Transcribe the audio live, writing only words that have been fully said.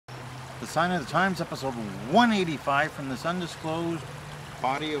The Sign of the Times, episode 185 from this undisclosed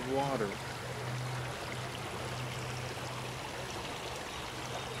body of water.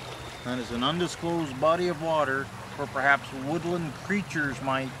 That is an undisclosed body of water where perhaps woodland creatures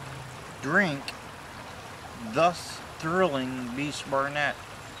might drink, thus thrilling Beast Barnett.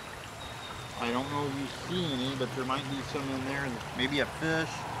 I don't know if you see any, but there might be some in there. Maybe a fish.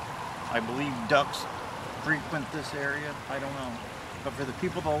 I believe ducks frequent this area. I don't know. But for the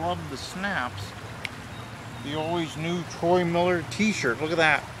people that love the snaps, the always new Troy Miller t-shirt. Look at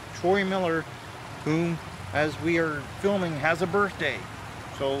that. Troy Miller, whom, as we are filming, has a birthday.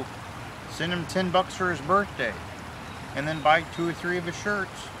 So send him $10 for his birthday. And then buy 2 or 3 of his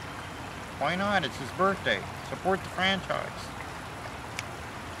shirts. Why not? It's his birthday. Support the franchise.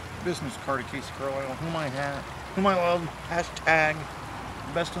 Business card of Casey Carlisle, whom I love. Hashtag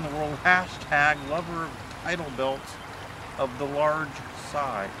best in the world. Hashtag lover of title belts of the large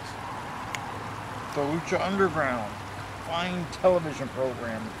size. The Lucha Underground. Fine television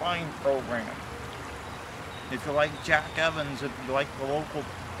program. Fine program. If you like Jack Evans, if you like the local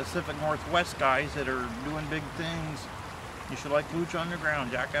Pacific Northwest guys that are doing big things, you should like Lucha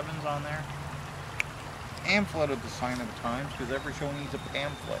Underground. Jack Evans on there. Pamphlet of the Sign of the Times, because every show needs a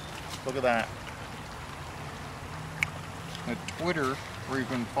pamphlet. Look at that. The Twitter, where you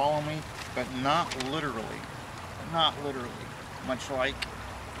can follow me, but not literally. Not literally. Much like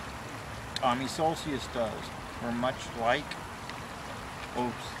Tommy Celsius does, or much like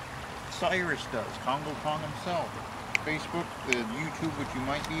Cyrus does, Congo Kong himself. Facebook, the YouTube, which you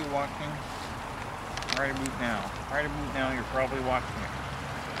might be watching right about now. Right about now, you're probably watching it.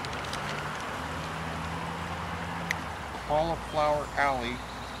 Cauliflower Alley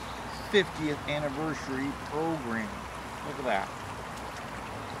 50th anniversary program. Look at that.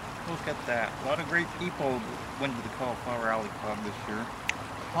 Look at that. A lot of great people went to the Cauliflower Alley Club this year.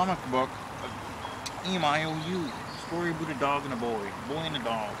 Comic book, EMIOU. Story about a dog and a boy. Boy and a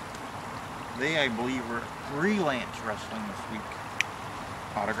dog. They, I believe, were freelance wrestling this week.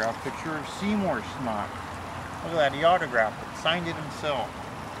 Autographed picture of Seymour Smock. Look at that. He autographed it. Signed it himself.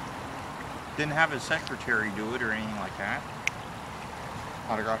 Didn't have his secretary do it or anything like that.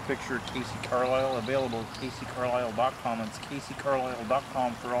 Autographed picture of Casey Carlisle, available at CaseyCarlisle.com. It's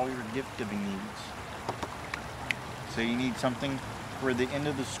CaseyCarlisle.com for all your gift giving needs. So you need something for the end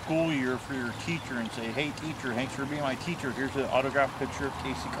of the school year for your teacher and say, hey teacher, thanks for being my teacher. Here's an autographed picture of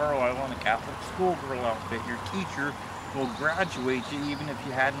Casey Carlisle in a Catholic schoolgirl outfit. Your teacher will graduate you even if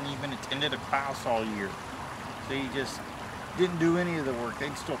you hadn't even attended a class all year. So you just didn't do any of the work,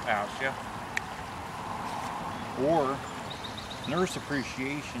 they'd still pass you. Or Nurse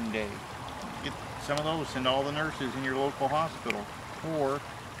Appreciation Day. Get some of those, send all the nurses in your local hospital. Or, look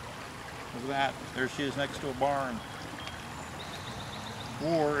at that, there she is next to a barn.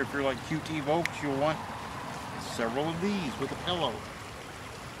 Or, if you're like QT Vokes, you'll want several of these with a pillow.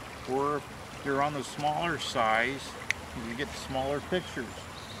 Or, if you're on the smaller size, you get smaller pictures.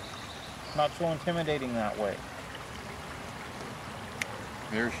 Not so intimidating that way.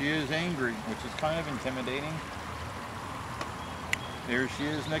 There she is, angry, which is kind of intimidating. There she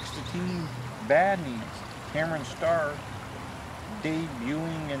is next to Team Bad Knees. Cameron Starr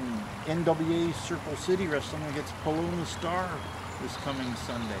debuting in NWA Circle City Wrestling against Paloma Star this coming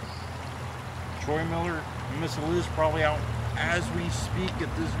Sunday. Troy Miller and Miss Liz probably out as we speak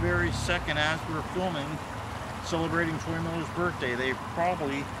at this very second as we're filming, celebrating Troy Miller's birthday. They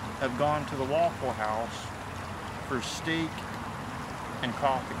probably have gone to the Waffle House for steak and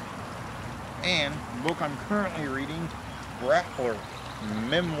coffee. And the book I'm currently reading, Grappler,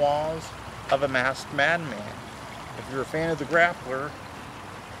 Memoirs of a Masked Madman. If you're a fan of the Grappler,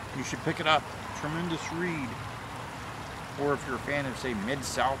 you should pick it up. Tremendous read. Or if you're a fan of, say,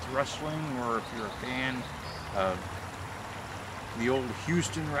 Mid-South Wrestling, or if you're a fan of the old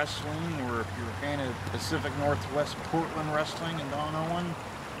Houston Wrestling, or if you're a fan of Pacific Northwest Portland Wrestling and Don Owen,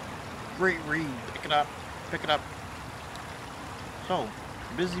 great read. Pick it up. Pick it up. So,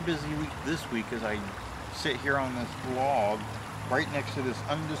 busy week this week as I sit here on this vlog right next to this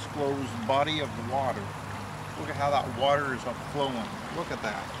undisclosed body of water. Look at how that water is flowing. Look at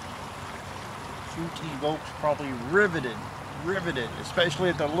that. QT Vokes probably riveted, especially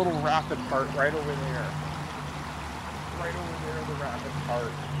at the little rapid part right over there. Right over there, the rapid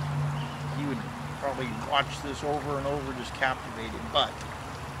part. He would probably watch this over and over, just captivated. But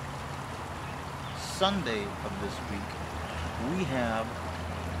Sunday of this week, we have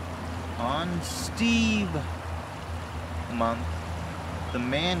on Steve month, the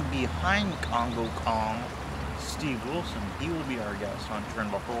man behind Congo Kong, Steve Wilson. He will be our guest on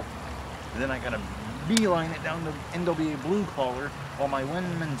Turnbuckle. And then I got a beeline it down to NWA Blue Collar, while my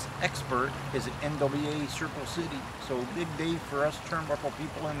women's expert is at NWA Circle City. So big day for us turnbuckle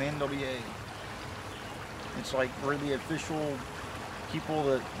people in the NWA. It's like we're the official people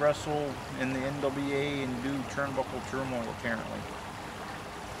that wrestle in the NWA and do turnbuckle turmoil, apparently.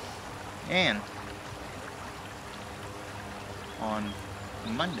 And on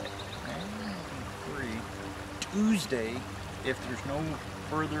Monday, Tuesday, if there's no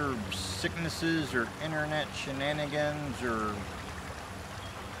further sicknesses or internet shenanigans or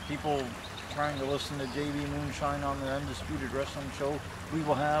people trying to listen to JB Moonshine on the Undisputed Wrestling Show, we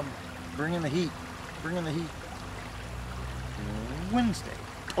will have Bring in the Heat. Bring in the Heat. Wednesday,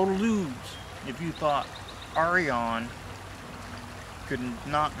 Total Dudes. If you thought Ariane could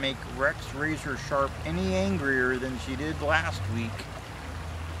not make Rex Razor Sharp any angrier than she did last week,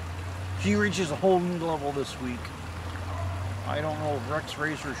 she reaches a whole new level this week. I don't know if Rex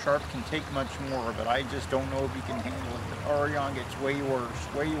Razor Sharp can take much more of it. I just don't know if he can handle it. But Ariane gets way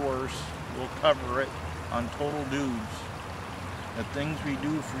worse, way worse. We'll cover it on Total Dudes. The things we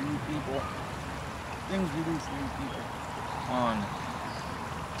do for you people. Things we do for you people. On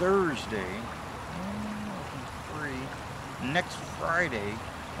Thursday, next Friday,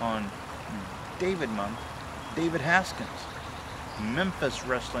 on David Month, David Haskins, Memphis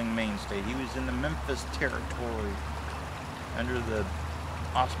wrestling mainstay. He was in the Memphis territory under the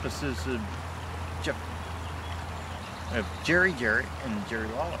auspices of Jerry Jarrett and Jerry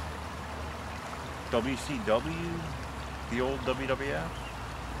Lawler. WCW, the old WWF.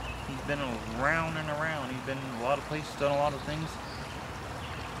 He's been around and around. He's been in a lot of places, done a lot of things.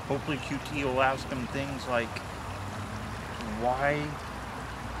 Hopefully QT will ask him things like, why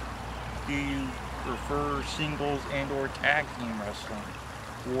do you prefer singles and or tag team wrestling?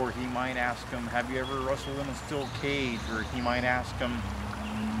 Or he might ask him, have you ever wrestled in a steel cage? Or he might ask him,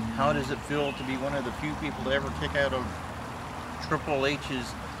 how does it feel to be one of the few people to ever kick out of Triple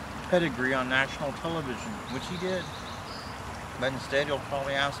H's pedigree on national television? Which he did. But instead he'll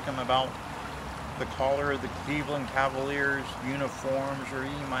probably ask him about the color of the Cleveland Cavaliers uniforms, or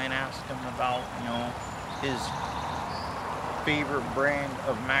he might ask him about, you know, his favorite brand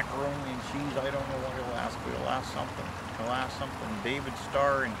of macaroni and cheese. I don't know what he'll ask, but he'll ask something. He'll ask something. David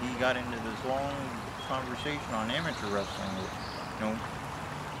Starr and he got into this long conversation on amateur wrestling. You know,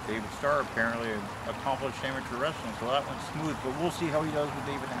 David Starr apparently accomplished amateur wrestling, so that went smooth. But we'll see how he does with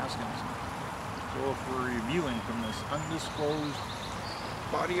David Haskins. So if we're reviewing from this undisclosed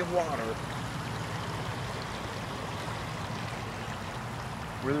body of water,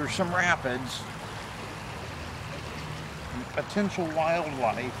 where there's some rapids, potential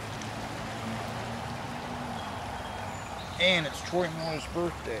wildlife, and it's Troy Miller's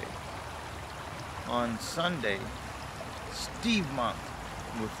birthday on Sunday, Steve Month,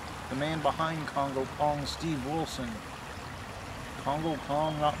 with the man behind Congo Kong, Steve Wilson. Congo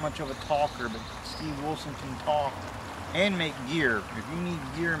Kong, not much of a talker, but Steve Wilson can talk and make gear. If you need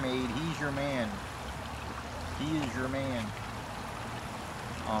gear made, he's your man. He is your man.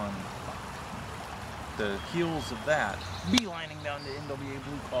 On the heels of that, beelining down to NWA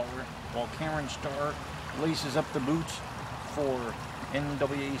Blue Collar, while Cameron Starr laces up the boots for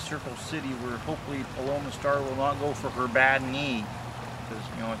NWA Circle City, where hopefully Paloma Starr will not go for her bad knee. Because,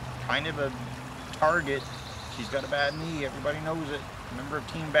 you know, it's kind of a target. She's got a bad knee. Everybody knows it. Member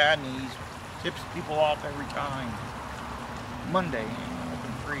of Team Bad Knees. Tips people off every time. Monday,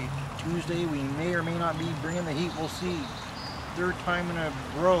 open free. Tuesday, we may or may not be bringing the heat. We'll see. Third time in a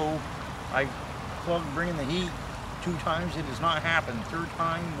row, I plugged Bringing the Heat 2 times. It has not happened. Third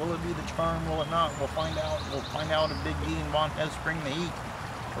time, will it be the charm? Will it not? We'll find out. We'll find out if Big D and Von Hess bring the heat,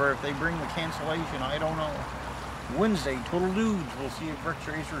 or if they bring the cancellation. I don't know. Wednesday, Total Dudes. We'll see if Rex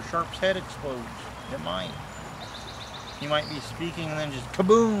Razor Sharp's head explodes. It might. He might be speaking and then just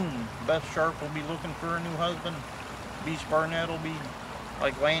kaboom! Beth Sharp will be looking for a new husband. Beast Barnett will be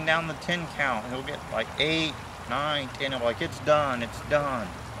like laying down the 10 count. He'll get like 8, 9, 10. He'll be like, it's done, it's done.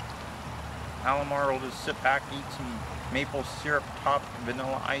 Alomar will just sit back, eat some maple syrup topped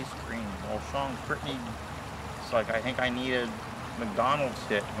vanilla ice cream. While Sean Brittany, it's like, I think I need a McDonald's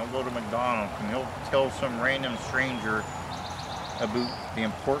hit. He'll go to McDonald's and he'll tell some random stranger about the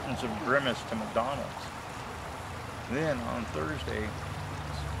importance of Grimace to McDonald's. Then on Thursday,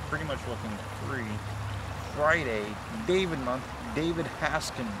 it's pretty much looking free. Friday, David Month, David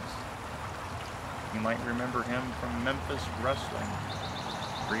Haskins. You might remember him from Memphis Wrestling,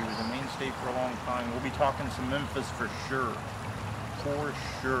 where he was a mainstay for a long time. We'll be talking some Memphis for sure. For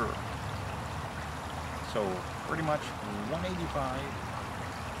sure. So, pretty much 185